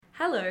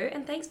Hello,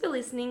 and thanks for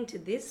listening to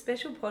this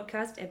special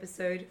podcast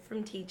episode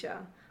from Teacher.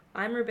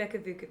 I'm Rebecca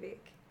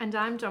Vukovic. And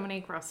I'm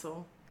Dominique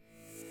Russell.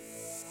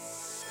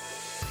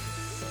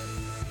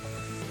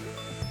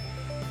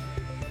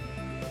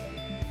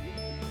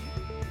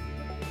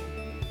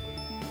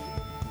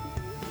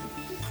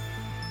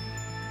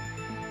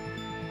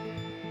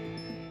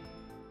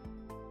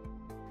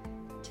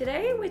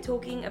 Today we're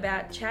talking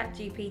about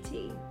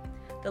ChatGPT,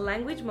 the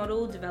language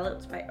model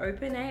developed by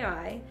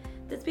OpenAI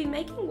that's been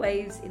making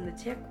waves in the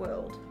tech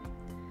world.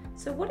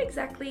 So what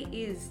exactly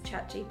is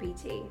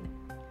ChatGPT?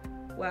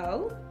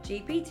 Well,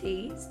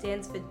 GPT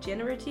stands for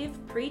Generative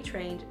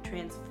Pre-trained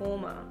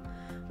Transformer,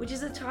 which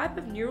is a type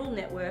of neural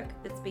network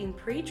that's been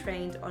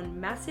pre-trained on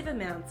massive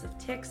amounts of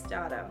text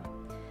data.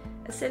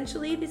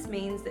 Essentially, this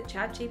means that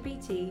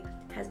ChatGPT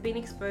has been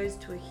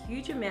exposed to a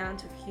huge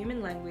amount of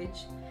human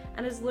language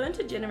and has learned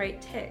to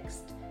generate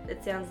text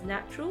that sounds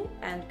natural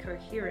and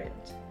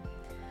coherent.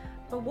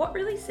 But what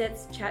really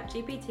sets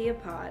ChatGPT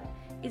apart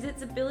is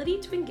its ability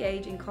to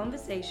engage in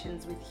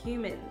conversations with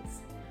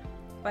humans.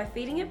 By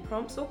feeding it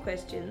prompts or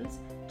questions,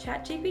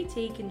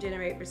 ChatGPT can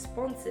generate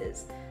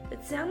responses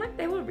that sound like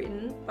they were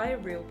written by a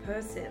real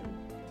person.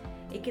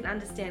 It can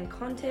understand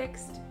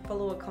context,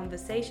 follow a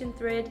conversation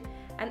thread,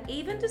 and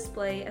even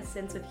display a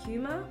sense of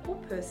humor or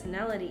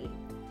personality.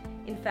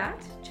 In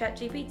fact,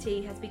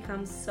 ChatGPT has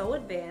become so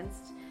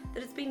advanced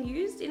that it's been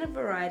used in a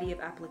variety of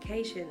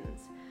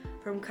applications,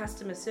 from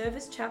customer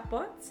service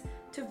chatbots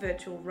to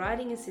virtual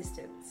writing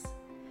assistants.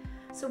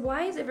 So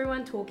why is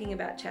everyone talking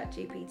about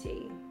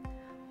ChatGPT?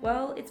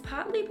 Well, it's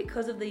partly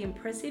because of the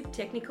impressive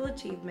technical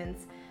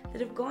achievements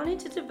that have gone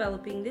into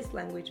developing this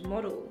language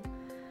model,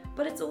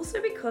 but it's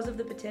also because of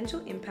the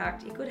potential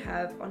impact it could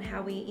have on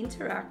how we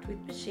interact with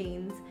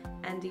machines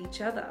and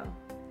each other.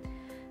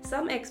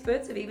 Some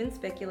experts have even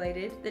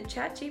speculated that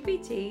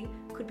ChatGPT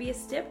could be a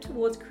step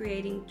towards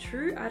creating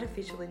true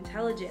artificial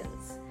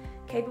intelligence,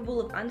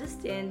 capable of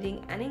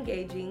understanding and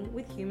engaging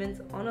with humans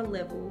on a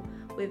level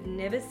we've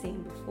never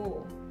seen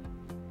before.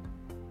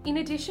 In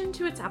addition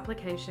to its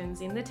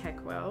applications in the tech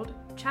world,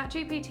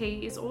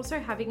 ChatGPT is also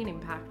having an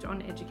impact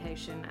on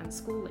education and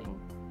schooling.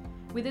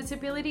 With its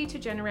ability to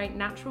generate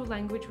natural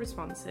language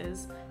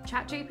responses,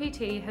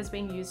 ChatGPT has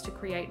been used to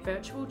create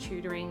virtual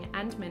tutoring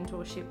and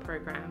mentorship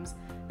programs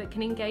that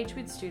can engage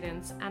with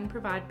students and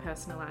provide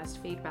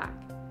personalised feedback.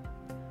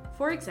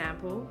 For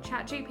example,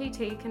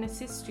 ChatGPT can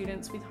assist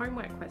students with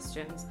homework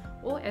questions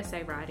or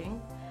essay writing,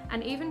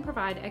 and even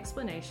provide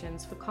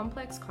explanations for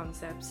complex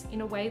concepts in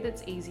a way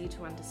that's easy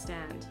to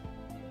understand.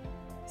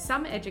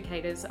 Some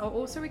educators are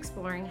also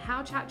exploring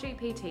how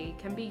ChatGPT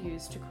can be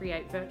used to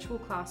create virtual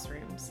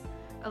classrooms,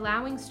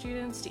 allowing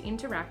students to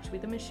interact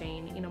with a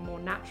machine in a more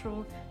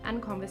natural and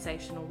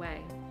conversational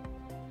way.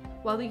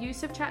 While the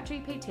use of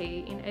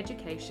ChatGPT in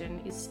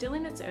education is still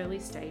in its early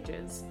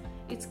stages,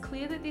 it's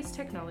clear that this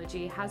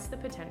technology has the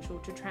potential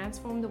to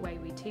transform the way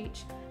we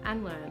teach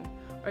and learn,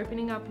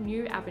 opening up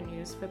new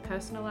avenues for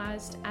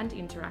personalised and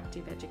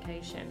interactive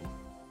education.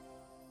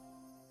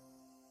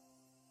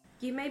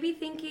 You may be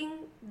thinking,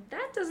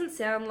 that doesn't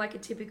sound like a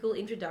typical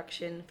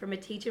introduction from a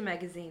Teacher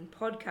Magazine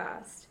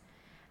podcast.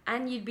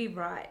 And you'd be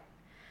right.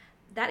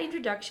 That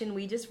introduction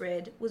we just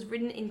read was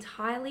written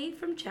entirely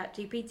from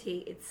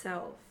ChatGPT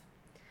itself.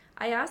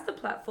 I asked the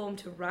platform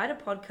to write a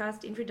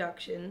podcast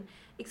introduction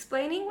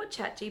explaining what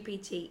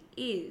ChatGPT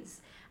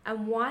is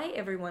and why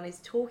everyone is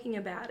talking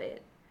about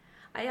it.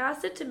 I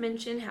asked it to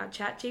mention how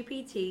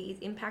ChatGPT is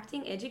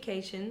impacting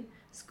education,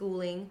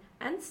 schooling,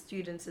 and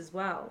students as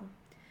well.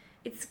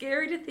 It's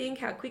scary to think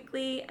how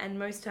quickly and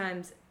most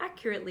times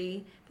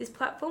accurately this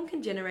platform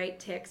can generate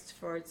text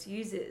for its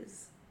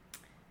users.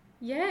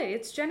 Yeah,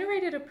 it's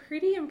generated a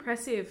pretty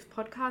impressive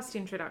podcast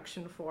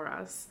introduction for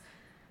us.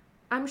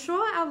 I'm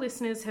sure our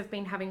listeners have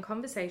been having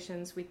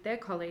conversations with their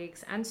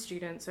colleagues and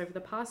students over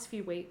the past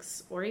few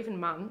weeks or even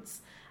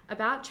months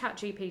about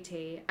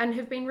ChatGPT and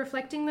have been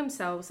reflecting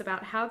themselves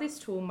about how this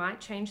tool might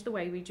change the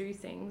way we do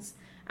things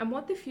and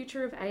what the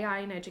future of AI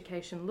in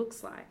education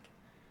looks like.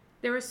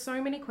 There are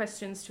so many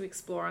questions to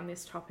explore on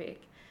this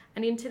topic,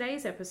 and in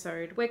today's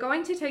episode, we're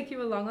going to take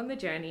you along on the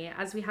journey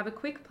as we have a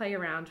quick play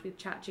around with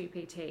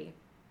ChatGPT.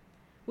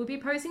 We'll be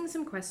posing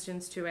some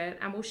questions to it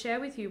and we'll share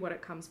with you what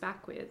it comes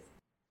back with.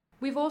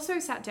 We've also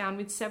sat down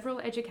with several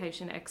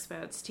education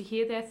experts to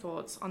hear their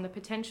thoughts on the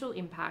potential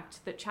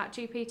impact that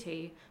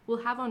ChatGPT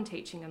will have on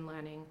teaching and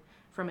learning,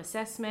 from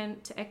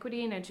assessment to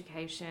equity in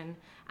education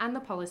and the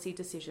policy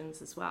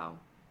decisions as well.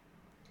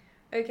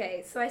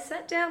 Okay, so I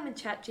sat down with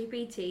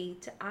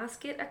ChatGPT to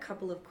ask it a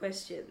couple of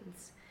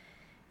questions.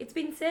 It's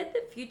been said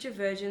that future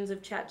versions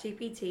of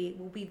ChatGPT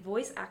will be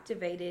voice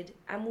activated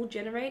and will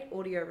generate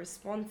audio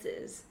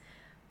responses.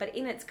 But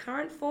in its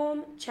current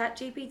form,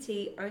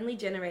 ChatGPT only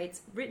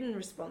generates written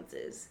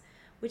responses,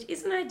 which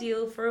isn't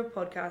ideal for a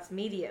podcast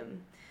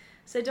medium.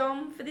 So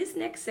Dom, for this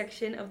next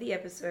section of the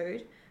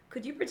episode,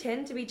 could you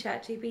pretend to be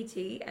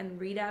ChatGPT and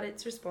read out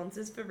its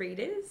responses for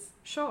readers?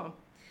 Sure.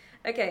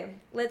 Okay,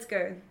 let's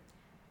go.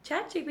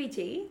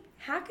 ChatGPT,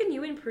 how can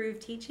you improve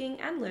teaching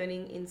and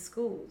learning in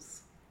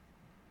schools?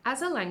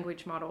 As a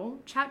language model,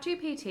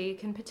 ChatGPT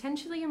can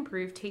potentially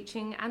improve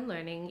teaching and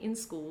learning in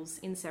schools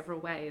in several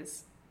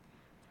ways.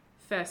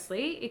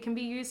 Firstly, it can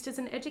be used as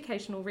an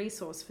educational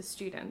resource for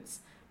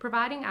students,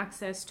 providing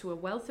access to a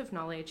wealth of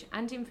knowledge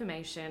and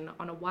information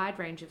on a wide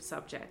range of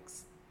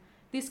subjects.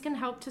 This can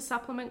help to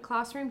supplement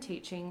classroom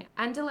teaching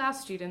and allow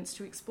students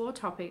to explore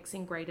topics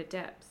in greater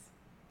depth.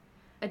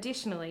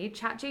 Additionally,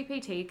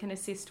 ChatGPT can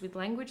assist with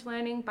language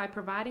learning by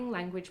providing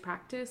language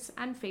practice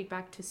and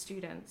feedback to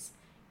students,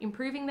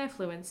 improving their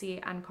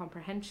fluency and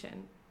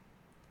comprehension.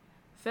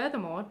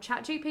 Furthermore,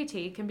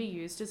 ChatGPT can be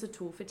used as a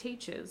tool for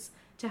teachers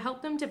to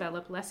help them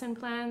develop lesson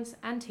plans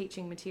and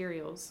teaching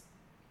materials.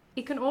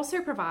 It can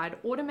also provide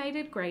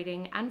automated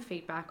grading and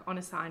feedback on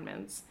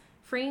assignments,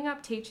 freeing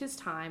up teachers'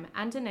 time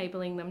and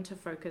enabling them to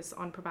focus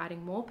on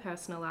providing more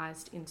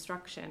personalised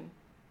instruction.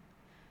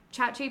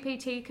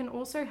 ChatGPT can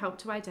also help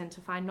to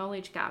identify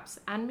knowledge gaps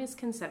and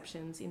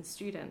misconceptions in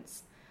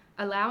students,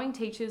 allowing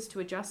teachers to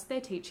adjust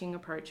their teaching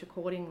approach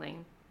accordingly.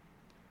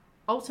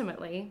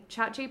 Ultimately,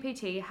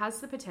 ChatGPT has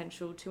the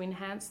potential to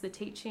enhance the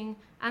teaching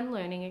and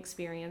learning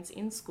experience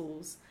in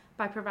schools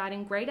by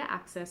providing greater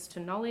access to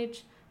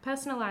knowledge,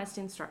 personalised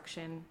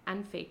instruction,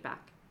 and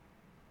feedback.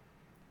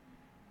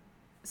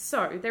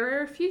 So, there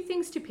are a few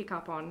things to pick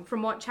up on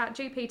from what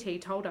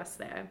ChatGPT told us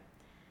there.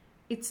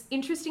 It's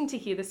interesting to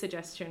hear the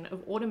suggestion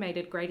of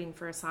automated grading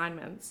for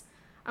assignments.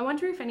 I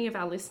wonder if any of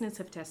our listeners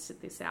have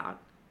tested this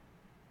out.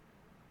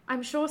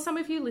 I'm sure some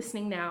of you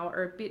listening now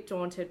are a bit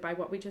daunted by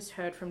what we just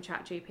heard from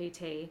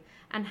ChatGPT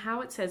and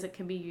how it says it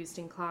can be used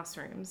in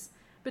classrooms.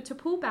 But to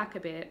pull back a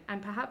bit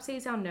and perhaps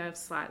ease our nerves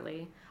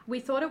slightly, we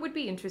thought it would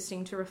be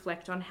interesting to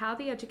reflect on how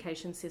the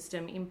education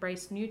system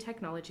embraced new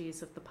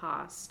technologies of the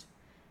past.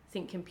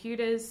 Think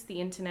computers,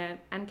 the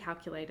internet, and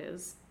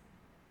calculators.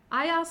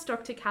 I asked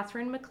Dr.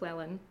 Catherine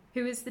McClellan,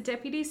 who is the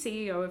Deputy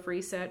CEO of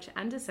Research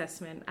and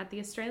Assessment at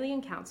the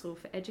Australian Council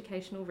for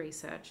Educational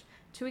Research,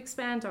 to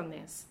expand on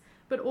this,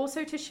 but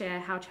also to share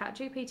how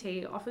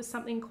ChatGPT offers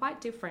something quite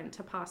different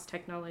to past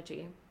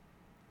technology.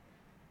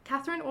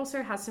 Catherine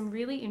also has some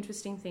really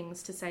interesting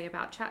things to say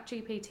about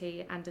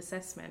ChatGPT and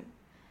assessment.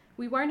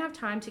 We won't have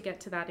time to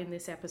get to that in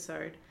this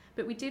episode,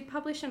 but we did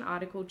publish an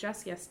article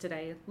just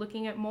yesterday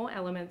looking at more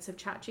elements of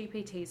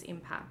ChatGPT's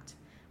impact,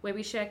 where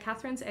we share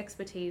Catherine's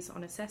expertise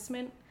on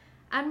assessment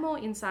and more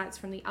insights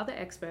from the other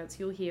experts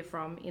you'll hear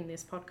from in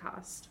this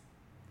podcast.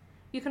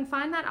 You can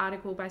find that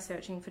article by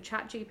searching for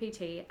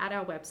ChatGPT at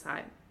our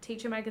website,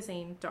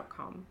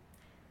 teachermagazine.com.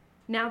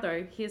 Now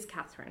though, here's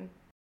Catherine.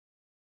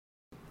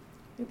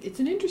 It's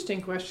an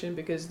interesting question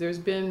because there's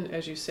been,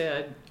 as you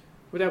said,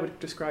 what I would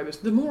describe as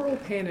the moral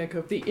panic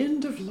of the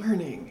end of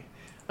learning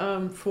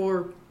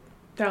for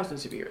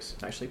thousands of years.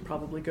 Actually,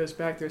 probably goes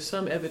back. There's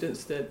some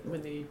evidence that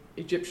when the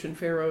Egyptian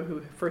pharaoh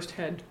who first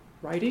had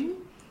writing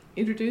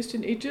introduced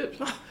in Egypt,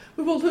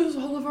 we will lose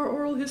all of our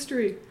oral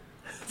history.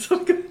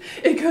 So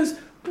it goes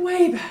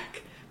way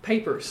back.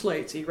 Paper,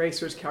 slates,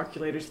 erasers,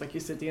 calculators, like you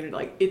said, the internet,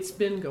 like it's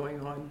been going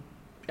on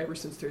ever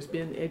since there's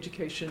been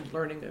education,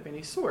 learning of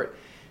any sort.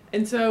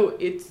 And so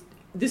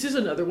this is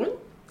another one,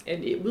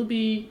 and it will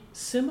be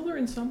similar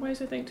in some ways,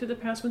 I think, to the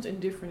past ones and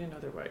different in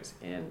other ways.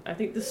 And I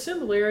think the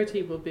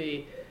similarity will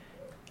be,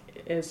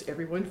 as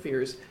everyone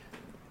fears,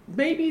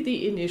 maybe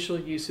the initial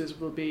uses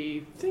will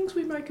be things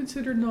we might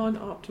consider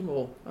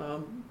non-optimal.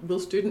 Will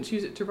students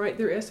use it to write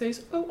their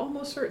essays? Oh,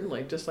 almost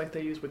certainly, just like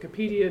they use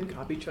Wikipedia and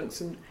copy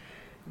chunks, and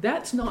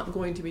that's not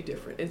going to be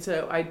different. And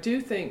so I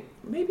do think,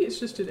 maybe it's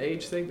just an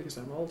age thing because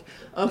I'm old,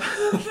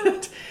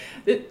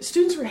 that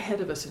students are ahead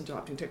of us in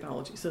adopting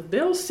technology. So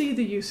they'll see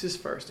the uses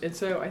first. And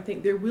so I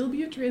think there will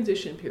be a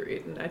transition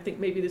period, and I think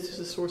maybe this is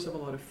a source of a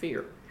lot of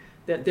fear,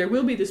 that there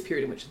will be this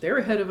period in which they're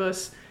ahead of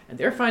us and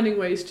they're finding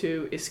ways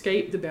to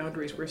escape the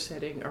boundaries we're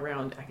setting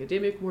around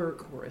academic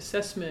work or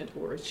assessment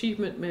or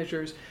achievement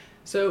measures.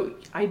 So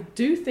I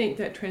do think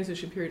that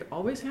transition period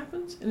always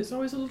happens, and it's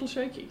always a little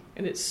shaky,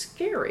 and it's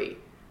scary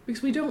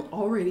because we don't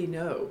already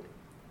know.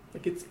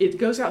 Like it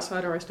goes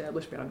outside our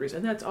established boundaries,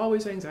 and that's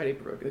always anxiety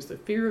provoking. It's the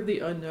fear of the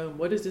unknown.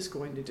 What is this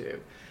going to do?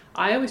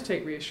 I always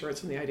take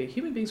reassurance in the idea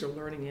human beings are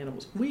learning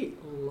animals. We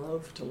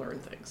love to learn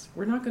things.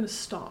 We're not going to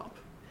stop.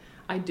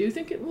 I do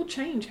think it will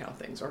change how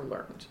things are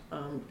learned,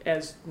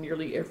 as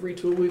nearly every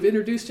tool we've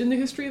introduced in the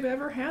history of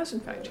ever has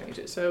in fact changed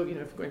it. So,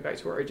 if going back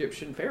to our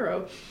Egyptian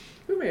pharaoh,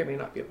 who may or may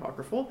not be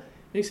apocryphal, and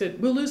he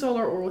said, we'll lose all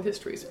our oral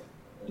histories.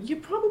 You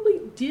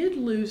probably did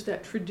lose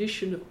that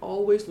tradition of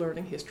always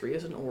learning history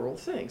as an oral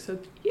thing. So,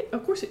 yeah,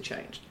 of course it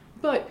changed.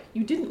 But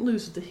you didn't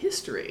lose the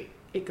history.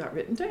 It got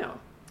written down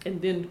and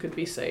then could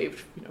be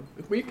saved.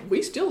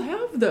 We still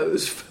have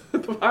those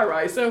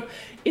papyri, so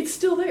it's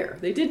still there.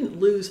 They didn't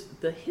lose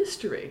the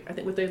history. I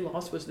think what they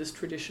lost was this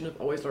tradition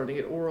of always learning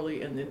it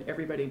orally and then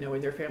everybody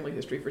knowing their family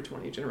history for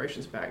 20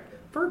 generations back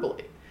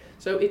verbally.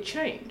 So it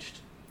changed,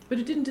 but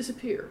it didn't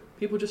disappear.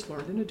 People just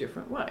learned in a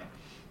different way.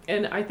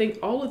 And I think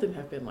all of them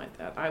have been like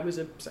that. I was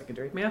a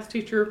secondary math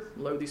teacher,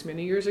 these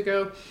many years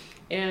ago,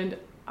 and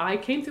I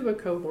came through a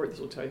cohort, this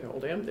will tell you how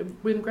old I am,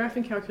 when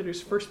graphing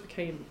calculators first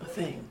became a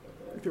thing.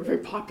 They were very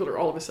popular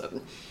all of a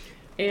sudden.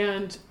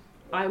 And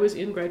I was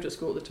in graduate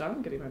school at the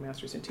time, getting my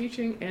master's in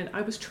teaching, and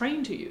I was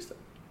trained to use them.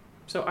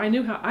 So I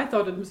knew I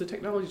thought of them as a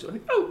technology tool.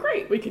 Like, oh,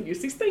 great, we can use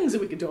these things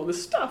and we can do all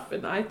this stuff.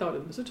 And I thought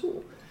of them as a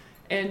tool.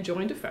 And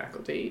joined a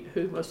faculty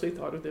who mostly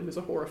thought of them as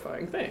a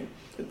horrifying thing.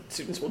 The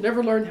students will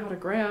never learn how to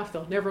graph,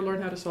 they'll never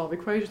learn how to solve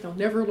equations, they'll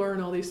never learn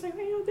all these things.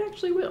 They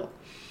actually will.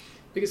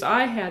 Because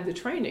I had the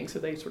training, so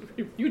they sort of,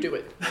 you do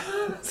it.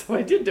 So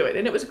I did do it,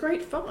 and it was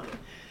great fun.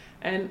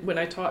 And when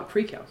I taught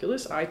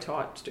pre-calculus, I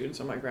taught students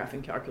on my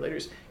graphing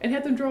calculators and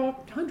had them draw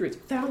hundreds,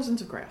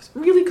 thousands of graphs,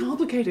 really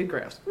complicated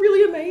graphs,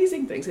 really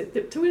amazing things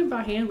that to them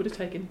by hand would have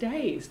taken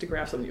days to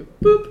graph something.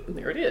 Boop, and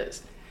there it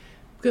is.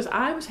 Because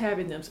I was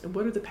having them, and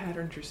what are the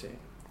patterns you're seeing?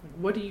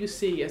 What do you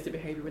see as the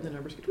behavior when the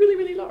numbers get really,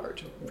 really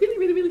large, really,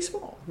 really, really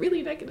small,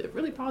 really negative,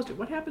 really positive?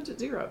 What happens at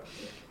zero?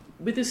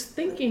 With this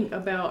thinking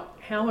about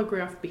how a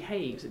graph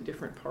behaves in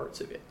different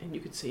parts of it. And you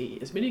could see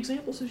as many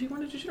examples as you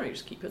wanted to generate.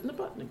 Just keep hitting the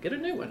button and get a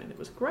new one, and it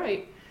was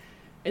great.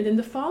 And then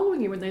the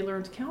following year when they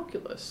learned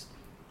calculus,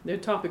 the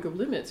topic of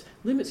limits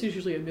is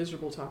usually a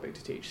miserable topic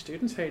to teach.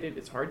 Students hate it,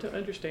 it's hard to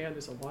understand,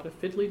 there's a lot of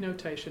fiddly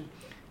notation.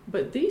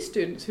 But these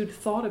students who'd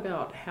thought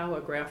about how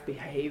a graph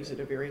behaves at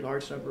a very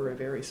large number or a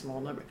very small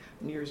number,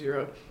 near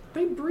zero,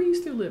 they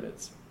breezed through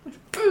limits.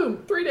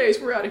 Boom, 3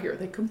 days, we're out of here.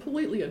 They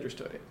completely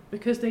understood it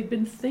because they'd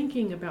been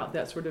thinking about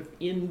that sort of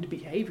end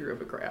behavior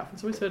of a graph. And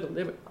so we said a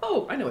limit,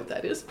 oh, I know what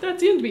that is.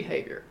 That's end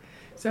behavior.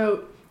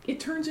 So it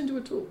turns into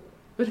a tool,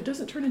 but it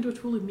doesn't turn into a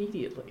tool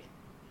immediately.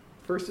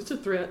 First it's a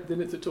threat,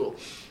 then it's a tool.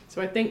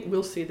 So I think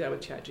we'll see that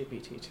with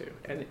ChatGPT too.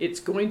 And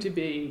it's going to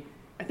be,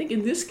 I think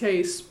in this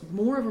case,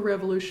 more of a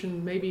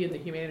revolution, maybe in the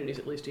humanities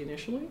at least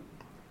initially,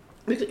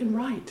 because it can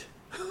write.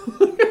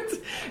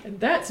 And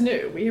that's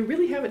new. We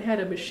really haven't had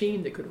a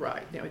machine that could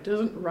write. Now, it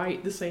doesn't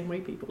write the same way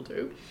people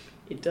do.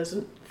 It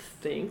doesn't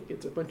think.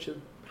 It's a bunch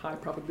of high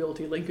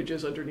probability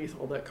linkages underneath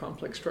all that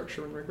complex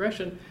structure and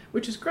regression,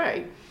 which is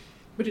great.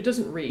 But it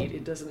doesn't read,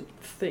 it doesn't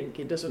think,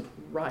 it doesn't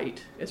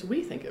write as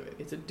we think of it.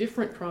 It's a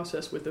different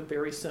process with a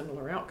very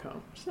similar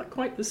outcome. It's not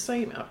quite the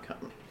same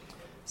outcome.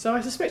 So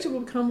I suspect it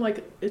will become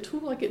like a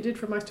tool like it did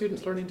for my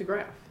students learning to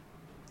graph.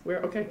 Where,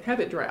 okay,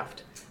 have it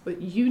draft,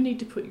 but you need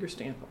to put your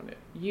stamp on it.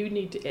 You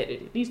need to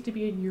edit. It needs to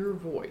be in your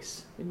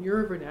voice, in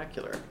your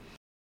vernacular.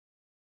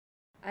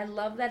 I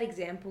love that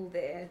example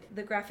there,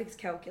 the graphics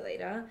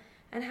calculator,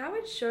 and how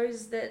it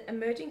shows that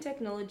emerging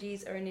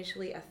technologies are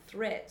initially a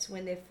threat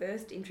when they're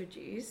first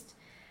introduced,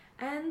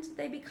 and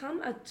they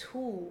become a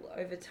tool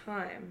over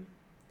time.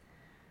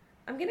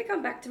 I'm going to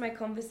come back to my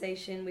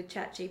conversation with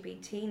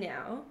ChatGPT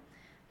now.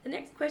 The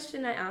next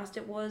question I asked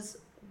it was,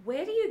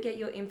 where do you get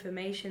your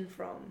information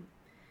from?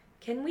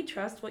 Can we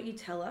trust what you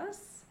tell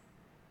us?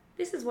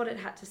 This is what it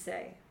had to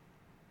say.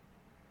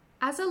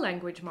 As a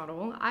language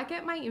model, I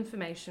get my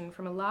information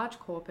from a large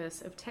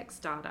corpus of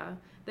text data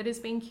that has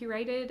been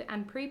curated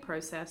and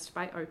pre-processed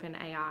by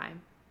OpenAI.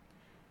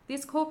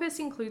 This corpus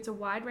includes a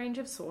wide range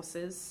of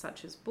sources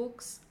such as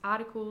books,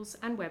 articles,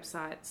 and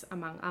websites,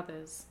 among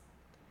others.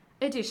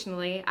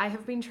 Additionally, I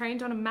have been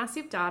trained on a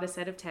massive data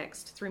set of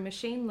text through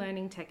machine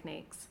learning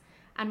techniques,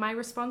 and my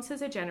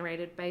responses are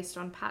generated based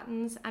on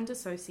patterns and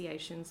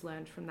associations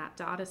learned from that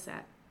data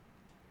set.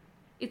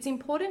 It's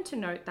important to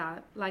note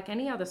that, like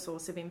any other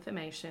source of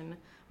information,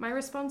 my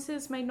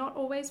responses may not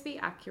always be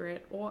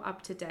accurate or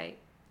up to date.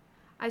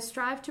 I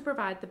strive to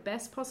provide the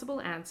best possible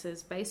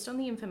answers based on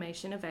the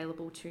information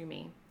available to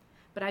me,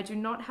 but I do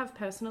not have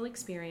personal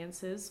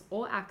experiences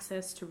or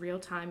access to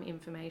real-time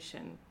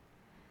information.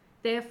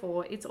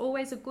 Therefore, it's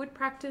always a good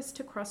practice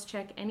to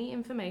cross-check any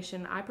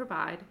information I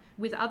provide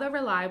with other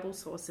reliable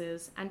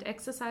sources and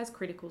exercise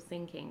critical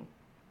thinking.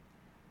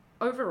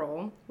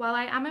 Overall, while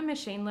I am a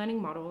machine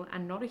learning model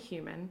and not a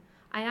human,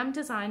 I am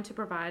designed to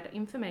provide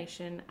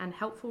information and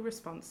helpful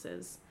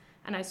responses,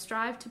 and I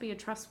strive to be a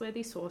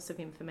trustworthy source of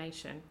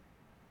information.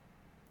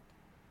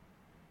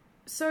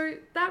 So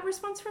that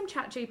response from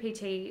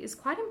ChatGPT is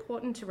quite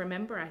important to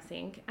remember, I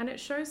think, and it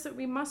shows that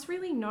we must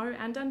really know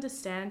and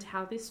understand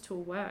how this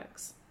tool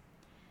works.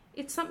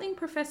 It's something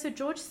Professor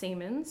George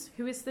Siemens,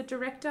 who is the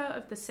Director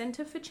of the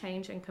Centre for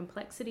Change and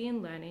Complexity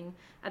in Learning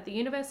at the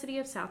University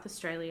of South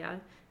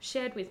Australia,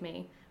 shared with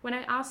me when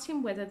I asked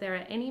him whether there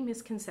are any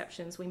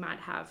misconceptions we might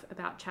have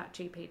about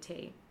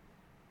ChatGPT.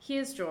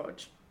 Here's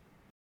George.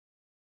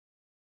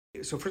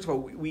 So first of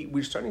all,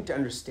 we're starting to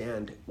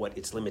understand what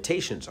its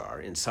limitations are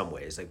in some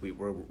ways. Like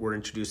we're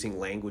introducing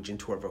language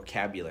into our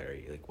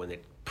vocabulary, like when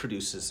it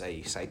produces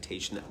a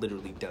citation that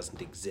literally doesn't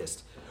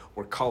exist.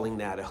 We're calling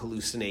that a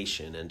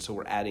hallucination, and so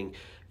we're adding,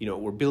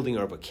 we're building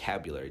our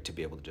vocabulary to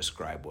be able to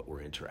describe what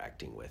we're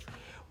interacting with.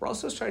 We're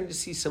also starting to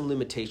see some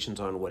limitations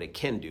on what it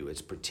can do.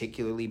 It's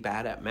particularly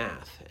bad at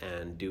math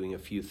and doing a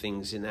few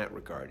things in that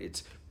regard.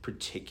 It's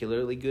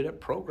particularly good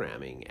at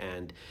programming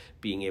and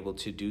being able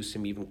to do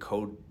some even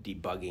code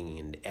debugging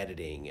and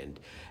editing,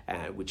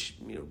 and which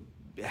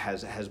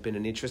has been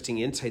an interesting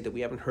insight that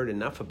we haven't heard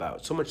enough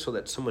about. So much so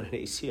that someone at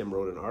ACM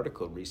wrote an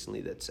article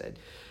recently that said,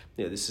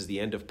 this is the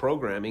end of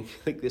programming.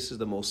 Like, this is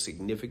the most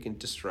significant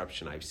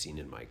disruption I've seen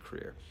in my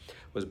career.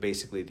 was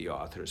basically the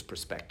author's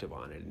perspective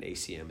on it. And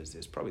ACM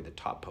is probably the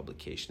top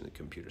publication in the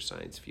computer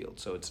science field.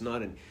 So it's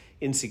not an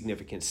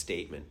insignificant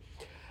statement.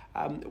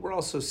 We're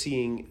also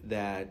seeing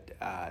that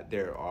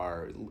there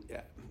are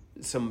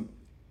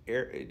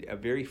a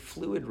very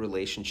fluid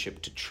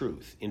relationship to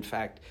truth. In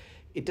fact,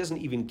 it doesn't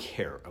even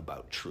care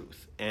about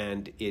truth,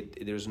 and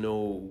there's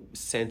no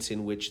sense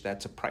in which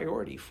that's a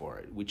priority for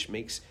it, which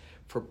makes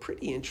for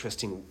pretty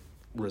interesting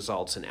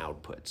results and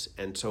outputs.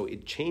 And so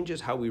it changes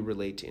how we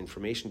relate to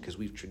information, because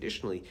we've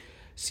traditionally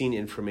seen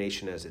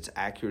information as it's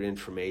accurate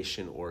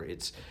information or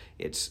it's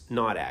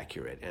not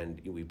accurate.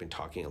 And we've been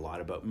talking a lot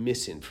about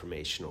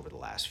misinformation over the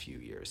last few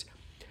years.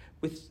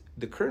 With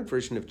the current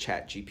version of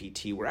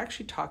ChatGPT, we're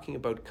actually talking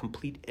about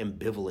complete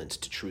ambivalence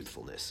to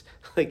truthfulness.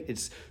 Like,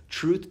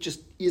 truth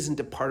just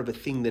isn't a part of a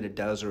thing that it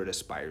does or it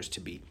aspires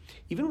to be.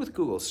 Even with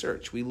Google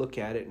search, we look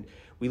at it and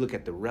we look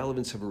at the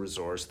relevance of a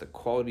resource, the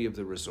quality of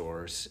the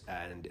resource,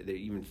 and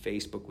even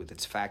Facebook with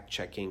its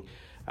fact-checking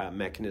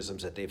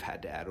mechanisms that they've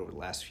had to add over the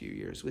last few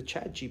years. With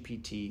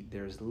ChatGPT,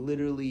 there's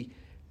literally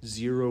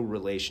zero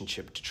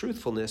relationship to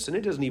truthfulness, and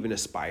it doesn't even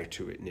aspire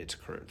to it in its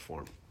current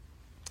form.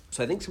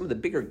 So I think some of the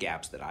bigger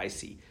gaps that I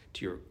see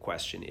to your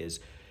question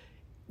is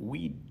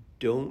we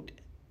don't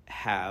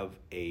have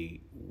a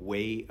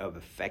way of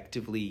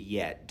effectively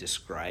yet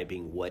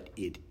describing what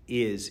it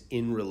is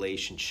in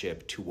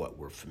relationship to what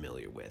we're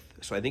familiar with.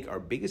 So I think our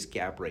biggest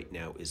gap right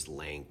now is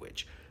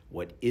language.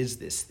 What is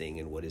this thing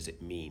and what does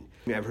it mean?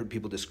 I've heard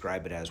people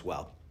describe it as,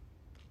 well,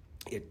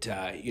 it's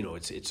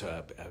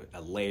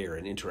a layer,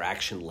 an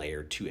interaction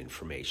layer to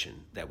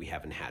information that we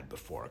haven't had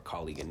before. A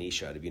colleague,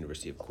 Anisha, out of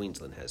University of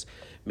Queensland, has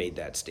made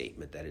that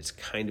statement, that it's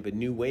kind of a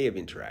new way of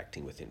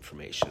interacting with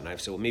information. And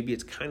I've said, well, maybe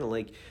it's kind of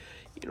like,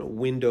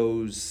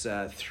 Windows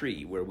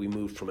 3, where we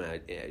moved from a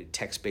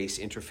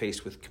text-based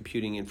interface with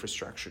computing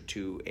infrastructure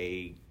to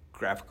a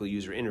graphical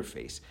user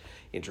interface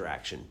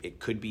interaction. It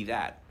could be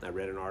that. I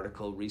read an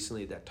article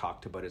recently that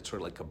talked about it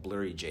sort of like a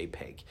blurry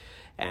JPEG.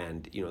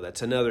 And,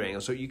 that's another angle.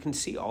 So you can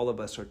see all of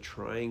us are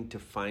trying to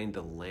find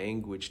the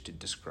language to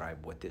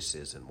describe what this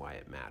is and why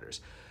it matters.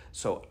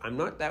 So I'm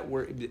not that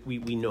worried.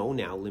 We know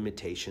now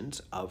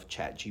limitations of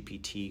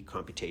ChatGPT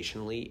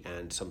computationally,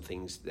 and some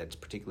things that's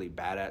particularly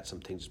bad at, some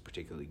things it's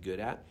particularly good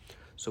at.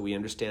 So we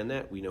understand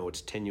that. We know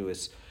it's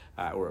tenuous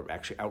or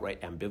actually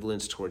outright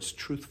ambivalence towards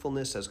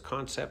truthfulness as a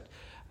concept.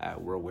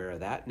 We're aware of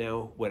that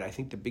now. What I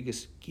think the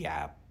biggest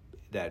gap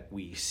that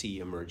we see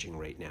emerging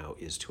right now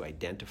is to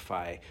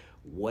identify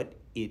what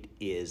it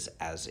is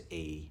as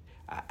a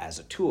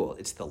tool.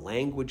 It's the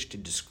language to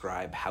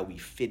describe how we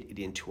fit it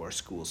into our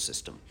school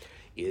system.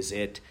 Is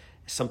it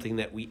something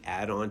that we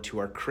add on to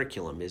our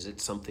curriculum? Is it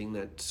something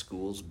that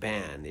schools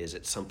ban? Is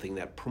it something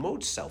that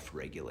promotes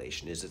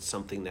self-regulation? Is it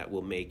something that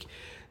will make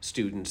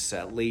students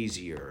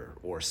lazier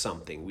or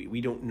something?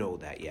 We don't know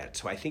that yet.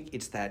 So I think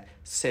it's that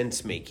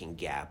sense-making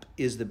gap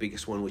is the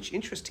biggest one, which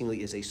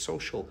interestingly is a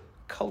social,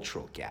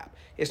 cultural gap.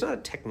 It's not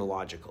a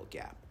technological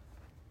gap.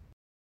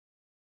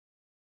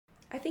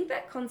 I think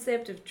that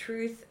concept of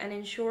truth and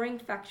ensuring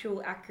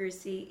factual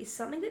accuracy is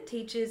something that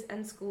teachers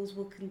and schools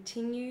will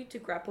continue to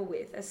grapple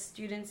with as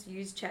students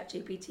use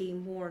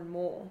ChatGPT more and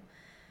more.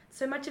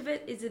 So much of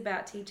it is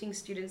about teaching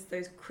students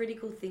those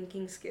critical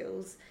thinking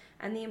skills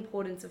and the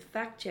importance of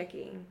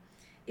fact-checking.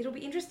 It'll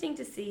be interesting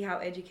to see how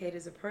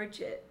educators approach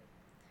it.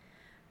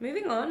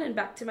 Moving on and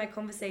back to my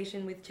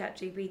conversation with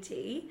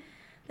ChatGPT,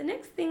 the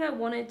next thing I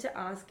wanted to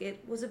ask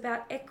it was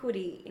about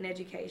equity in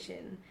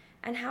education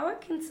and how it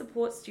can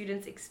support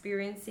students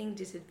experiencing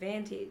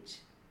disadvantage.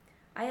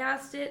 I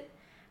asked it,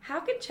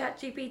 how can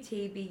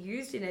ChatGPT be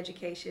used in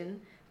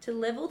education to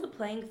level the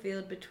playing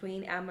field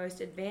between our most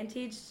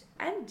advantaged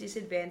and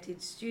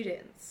disadvantaged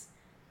students?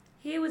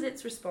 Here was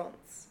its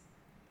response.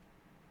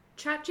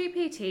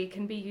 ChatGPT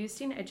can be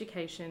used in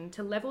education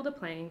to level the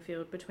playing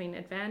field between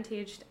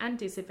advantaged and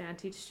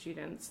disadvantaged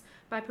students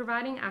by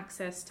providing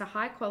access to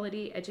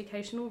high-quality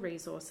educational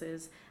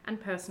resources and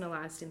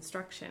personalised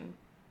instruction.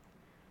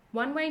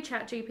 One way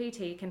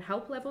ChatGPT can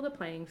help level the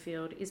playing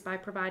field is by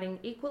providing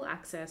equal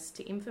access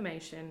to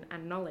information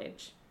and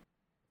knowledge.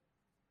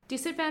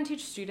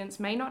 Disadvantaged students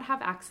may not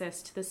have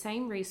access to the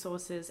same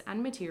resources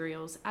and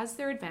materials as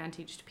their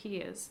advantaged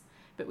peers,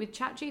 but with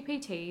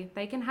ChatGPT,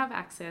 they can have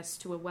access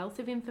to a wealth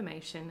of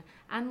information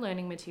and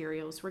learning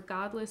materials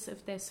regardless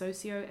of their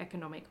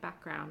socio-economic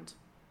background.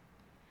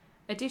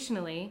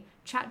 Additionally,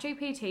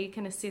 ChatGPT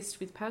can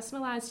assist with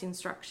personalised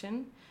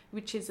instruction,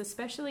 which is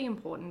especially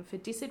important for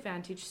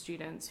disadvantaged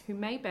students who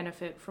may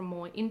benefit from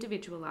more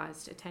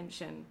individualised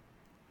attention.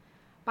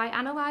 By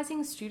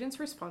analysing students'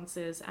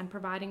 responses and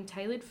providing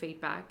tailored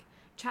feedback,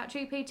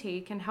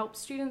 ChatGPT can help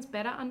students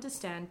better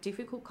understand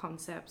difficult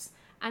concepts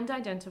and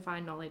identify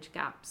knowledge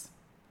gaps.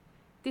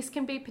 This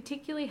can be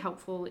particularly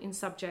helpful in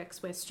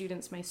subjects where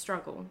students may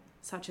struggle,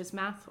 such as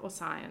math or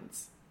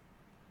science.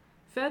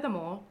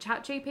 Furthermore,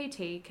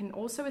 ChatGPT can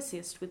also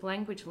assist with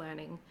language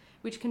learning,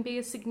 which can be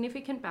a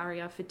significant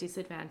barrier for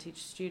disadvantaged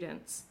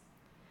students.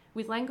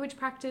 With language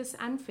practice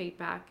and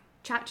feedback,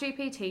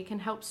 ChatGPT can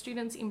help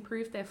students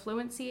improve their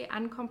fluency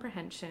and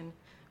comprehension,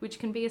 which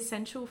can be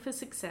essential for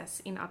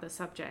success in other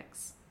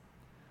subjects.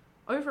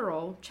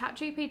 Overall,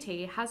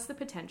 ChatGPT has the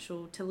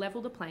potential to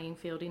level the playing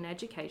field in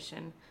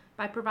education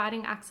by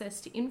providing access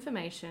to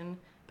information,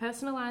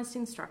 personalised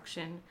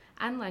instruction,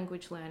 and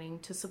language learning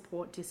to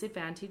support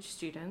disadvantaged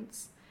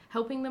students,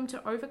 helping them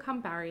to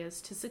overcome barriers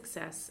to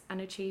success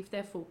and achieve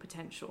their full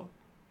potential.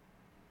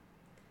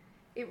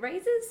 It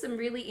raises some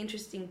really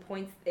interesting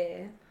points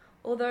there,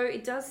 although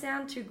it does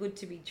sound too good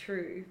to be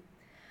true.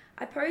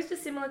 I posed a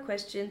similar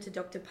question to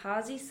Dr.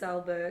 Pasi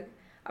Sahlberg,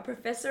 a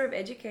Professor of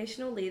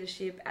Educational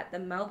Leadership at the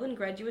Melbourne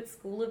Graduate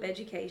School of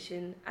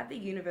Education at the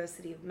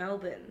University of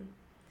Melbourne.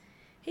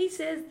 He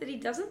says that he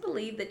doesn't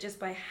believe that just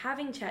by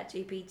having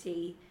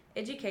ChatGPT,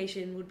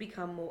 education would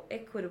become more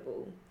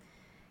equitable.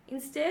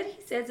 Instead,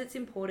 he says it's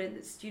important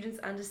that students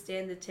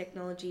understand the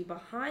technology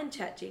behind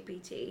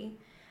ChatGPT,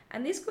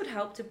 and this could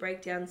help to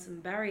break down some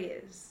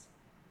barriers.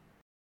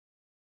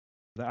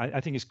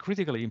 I think it's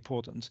critically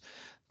important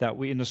that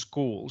we in the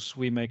schools,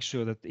 we make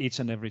sure that each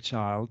and every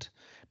child,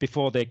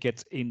 before they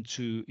get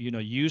into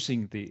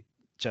using the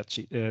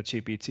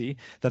ChatGPT,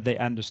 that they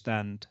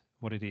understand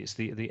what it is,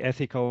 the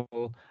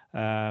ethical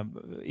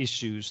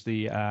issues,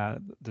 the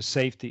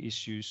safety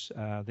issues,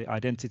 the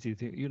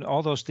identity,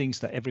 all those things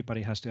that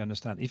everybody has to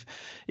understand.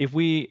 If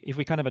we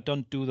kind of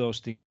don't do those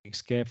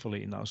things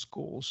carefully in our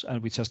schools,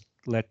 and we just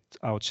let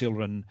our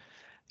children,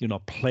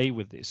 play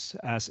with this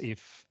as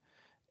if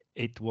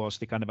it was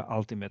the kind of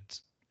ultimate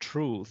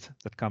truth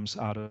that comes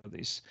out of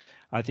this,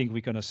 I think we're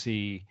going to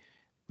see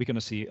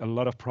a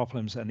lot of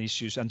problems and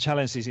issues and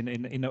challenges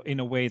in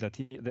a way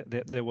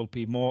that there will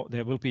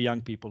be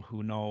young people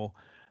who know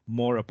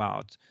more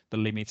about the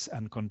limits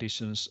and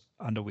conditions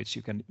under which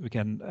we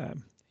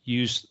can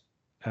use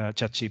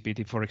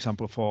ChatGPT, for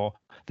example, for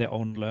their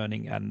own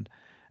learning and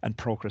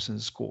progress in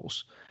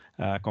schools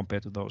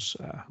compared to those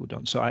who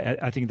don't. So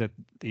I think that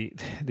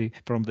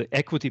from the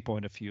equity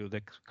point of view,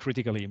 the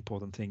critically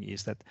important thing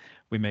is that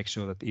we make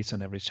sure that each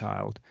and every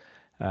child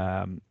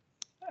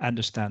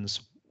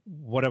understands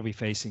what are we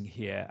facing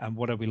here and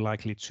what are we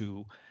likely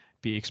to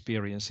be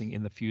experiencing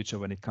in the future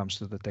when it comes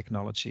to the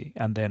technology,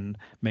 and then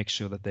make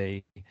sure that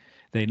they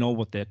know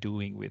what they're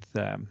doing with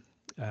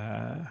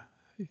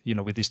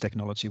with this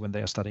technology when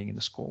they are studying in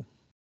the school.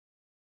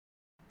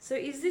 So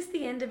is this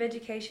the end of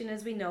education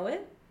as we know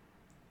it?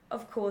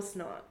 Of course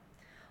not.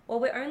 While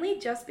we're only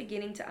just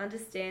beginning to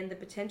understand the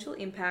potential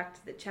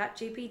impact that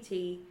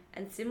ChatGPT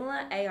and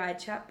similar AI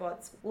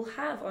chatbots will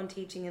have on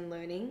teaching and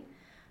learning,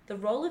 the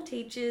role of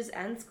teachers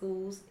and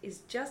schools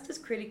is just as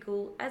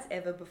critical as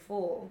ever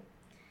before.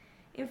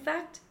 In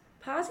fact,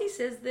 Pasi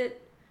says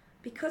that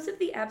because of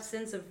the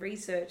absence of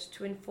research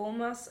to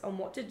inform us on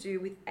what to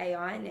do with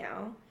AI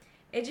now,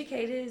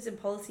 educators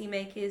and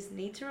policymakers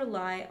need to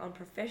rely on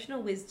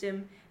professional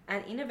wisdom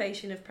and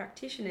innovation of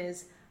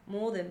practitioners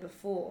more than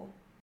before.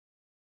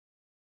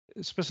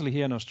 Especially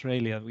here in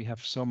Australia, we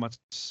have so much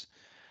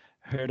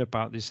heard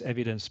about this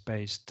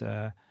evidence-based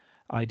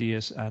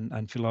ideas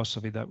and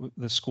philosophy that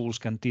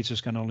the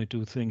teachers can only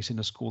do things in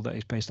a school that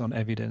is based on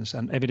evidence,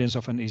 and evidence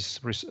often is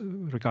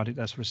regarded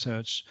as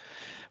research.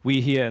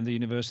 We here in the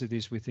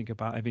universities, we think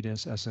about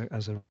evidence as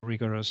a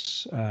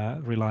rigorous,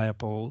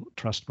 reliable,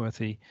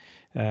 trustworthy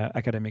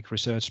academic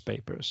research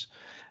papers.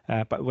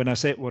 But when I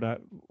said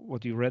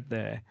what you read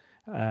there,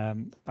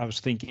 I was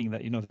thinking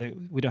that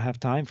we don't have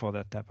time for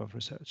that type of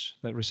research.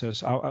 That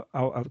research,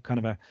 our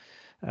kind of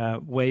a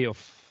way of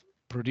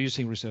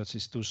producing research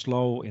is too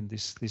slow in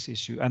this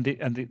issue, and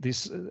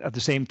this at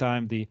the same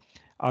time the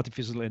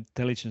artificial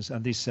intelligence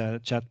and these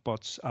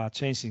chatbots are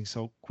changing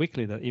so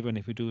quickly that even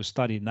if we do a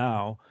study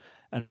now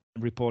and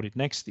report it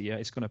next year,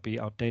 it's going to be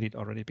outdated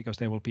already, because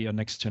there will be a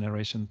next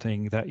generation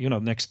thing that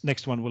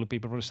next one will be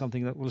probably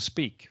something that will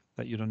speak,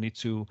 that you don't need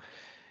to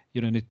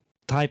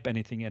type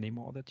anything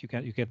anymore, that you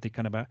get the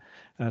kind of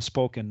a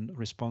spoken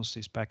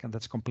responses back, and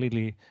that's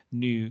completely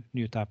new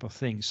type of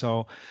thing.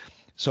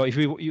 So if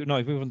we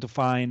want to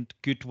find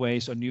good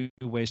ways or new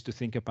ways to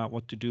think about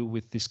what to do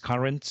with this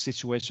current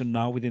situation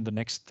now within the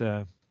next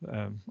of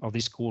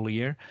this school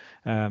year,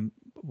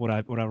 what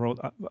I wrote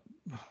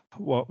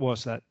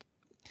was that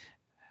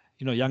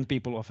young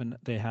people often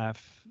they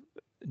have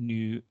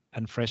new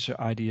and fresher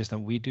ideas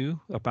than we do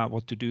about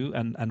what to do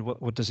and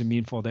what does it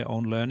mean for their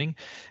own learning,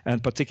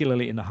 and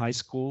particularly in the high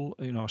school,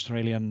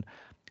 Australian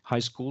high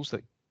schools,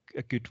 that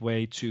a good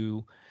way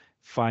to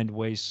find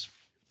ways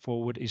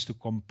forward is to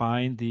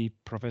combine the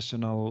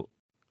professional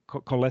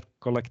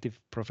collective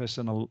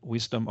professional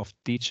wisdom of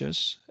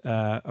teachers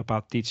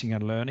about teaching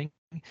and learning,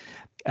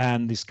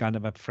 and this kind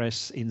of a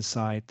fresh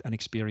insight and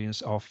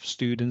experience of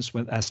students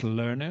as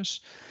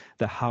learners,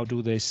 that how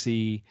do they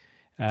see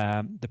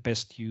the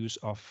best use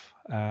of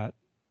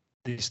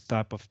this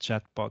type of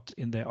chatbot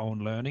in their own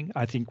learning.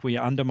 I think we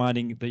are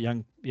undermining the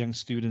young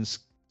students'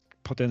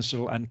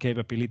 potential and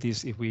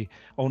capabilities if we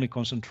only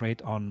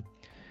concentrate on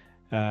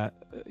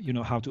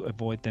how to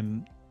avoid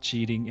them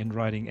cheating in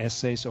writing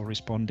essays or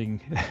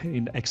responding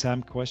in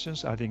exam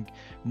questions. I think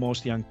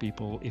most young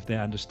people, if they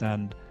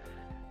understand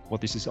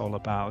what this is all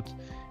about,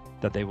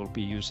 that they will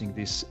be using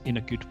this in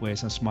a good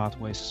ways and smart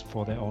ways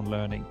for their own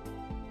learning.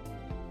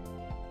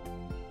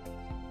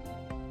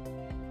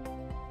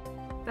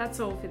 That's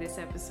all for this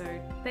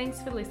episode.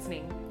 Thanks for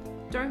listening.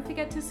 Don't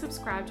forget to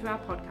subscribe to our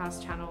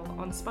podcast channel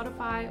on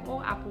Spotify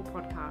or Apple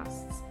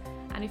Podcasts.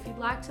 And if you'd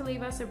like to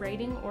leave us a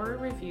rating or a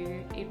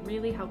review, it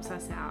really helps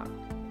us out.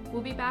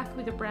 We'll be back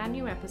with a brand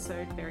new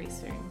episode very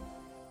soon.